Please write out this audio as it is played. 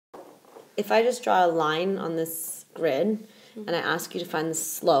if I just draw a line on this grid and I ask you to find the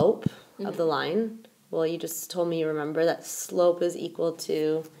slope of the line, well, you just told me you remember that slope is equal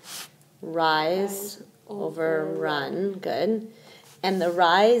to rise over run. Good. And the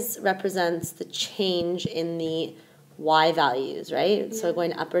rise represents the change in the y values, right? Yeah. So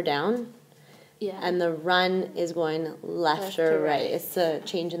going up or down. Yeah. And the run is going left or right. It's the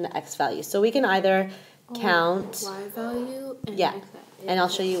change in the x value. So we can either count y value and x value. And I'll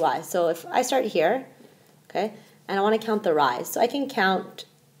show you why. So if I start here, okay, and I want to count the rise. So I can count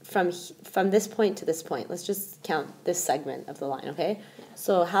from this point to this point. Let's just count this segment of the line, okay? Yeah.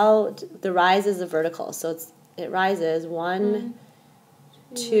 So how the rise is the vertical. So it rises 1,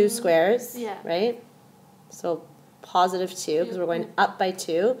 2 squares, right? So positive 2 because we're going up by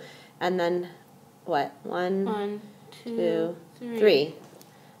 2, and then what? 1, 2, 3.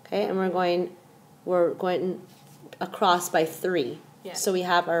 Okay, and we're going across by 3. Yeah. So we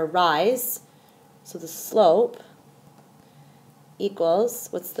have our rise. So the slope equals,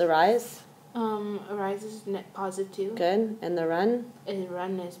 what's the rise? A rise is positive 2. Good. And the run? And the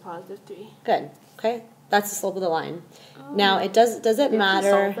run is positive 3. Good. Okay. That's the slope of the line. Oh. Now, does it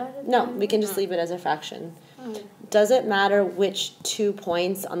matter? No, we can just leave it as a fraction. Okay. Does it matter which 2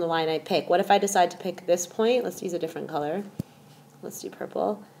 points on the line I pick? What if I decide to pick this point? Let's use a different color. Let's do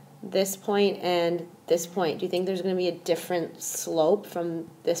purple. This point and this point. Do you think there's going to be a different slope from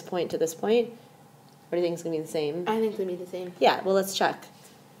this point to this point? Or do you think it's going to be the same? I think it's going to be the same. Yeah, well, let's check.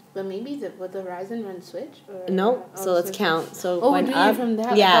 But maybe would the rise and run switch? Or no, so let's count. So going up. From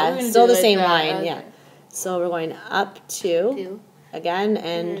that? Yeah, still the same line. Okay. Yeah. So we're going up 2 again,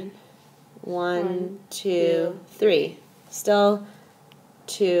 and 1, 2, 3. Still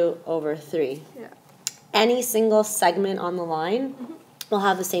 2 over 3. Yeah. Any single segment on the line will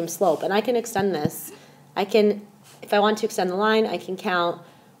have the same slope. And I can extend this. If I want to extend the line, I can count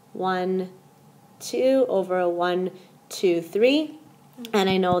 1, 2 over 1, 2, 3. And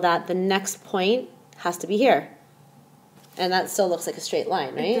I know that the next point has to be here. And that still looks like a straight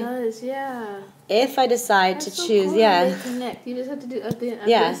line, right? It does, yeah. If I decide to choose, cool. They connect. You just have to do up the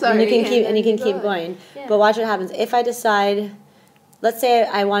and you can keep going. Yeah. But watch what happens. If I decide, let's say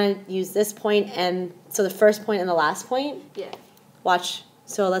I want to use this point, and so the first point and the last point. Yeah. Watch.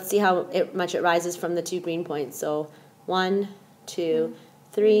 So let's see how much it rises from the 2 green points. So 1, 2,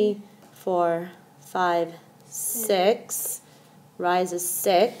 3, 4, 5, 6. Rise is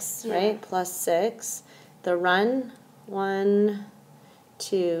 6, right? Plus 6. The run, 1,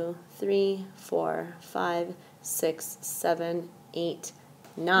 2, 3, 4, 5, 6, 7, 8,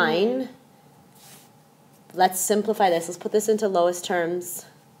 9. Let's simplify this. Let's put this into lowest terms.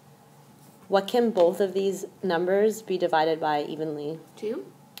 What can both of these numbers be divided by evenly? 2?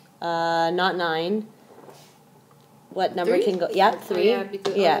 Not 9. What number 3? Can go? Yeah, 3. Oh, yeah,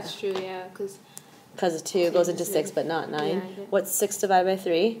 because that's true, yeah. Because 2 goes into 6, but not 9. Yeah, what's 6 divided by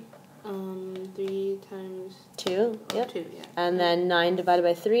 3? 3 times 2. Yep. 2, yeah. And then 9 divided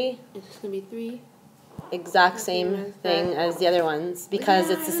by 3? It's just going to be 3. Exact same thing as the other ones, because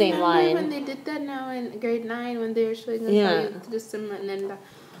it's the same line. When they did that now in grade 9, when they were showing us how you do similar, and then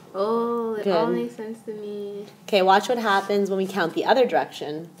it all makes sense to me. Okay, watch what happens when we count the other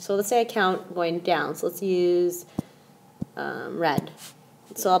direction. So let's say I count going down. So let's use red.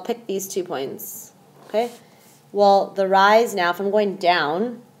 So I'll pick these 2 points. Okay? Well, the rise now, if I'm going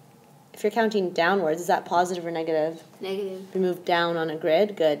down, if you're counting downwards, is that positive or negative? Negative. We move down on a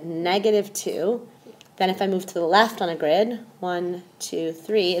grid. Good. Negative 2. Then if I move to the left on a grid, 1, 2,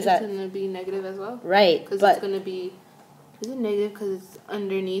 3, it's going to be negative as well? Right. Because it's going to be, is it negative because it's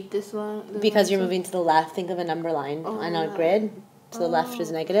underneath this line? Because you're moving to the left. Think of a number line on a grid. To the left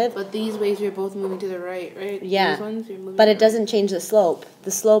is negative. But these ways you're both moving to the right, right? Yeah. These ones, you're moving but it doesn't change the slope.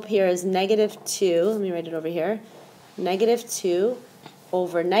 The slope here is negative 2. Let me write it over here. Negative 2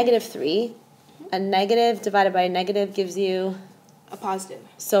 over negative 3. A negative divided by a negative gives you a positive.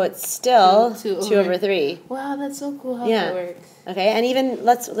 So it's still 2 over 3. Wow, that's so cool how that works. Okay, and even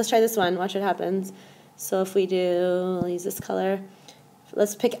let's try this one. Watch what happens. So if we do, I'll use this color.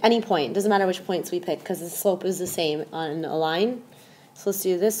 Let's pick any point. Doesn't matter which points we pick because the slope is the same on a line. So let's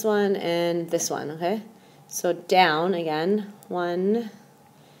do this one and this one, okay? So down again, 1,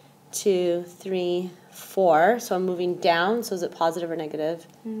 2, 3, 4. So I'm moving down. So is it positive or negative?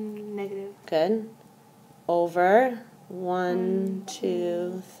 Negative. Good. Over 1,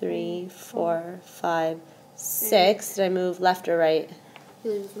 2, 3, 4, 5, 6. Did I move left or right?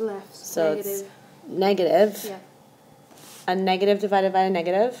 You moved left. So it's negative. Yeah. A negative divided by a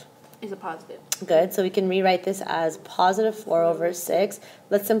negative is a positive. Good. So we can rewrite this as positive 4 over 6.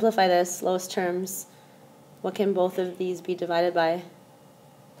 Let's simplify this. Lowest terms. What can both of these be divided by?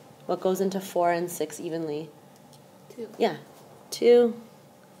 What goes into 4 and 6 evenly? 2. Yeah. 2.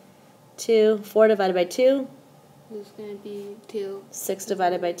 2. 4 divided by 2? It's going to be 2. 6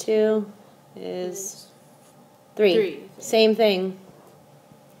 divided by 2 is 3. Same thing.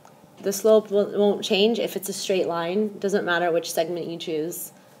 The slope won't change if it's a straight line. Doesn't matter which segment you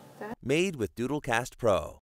choose. Made with Doodlecast Pro.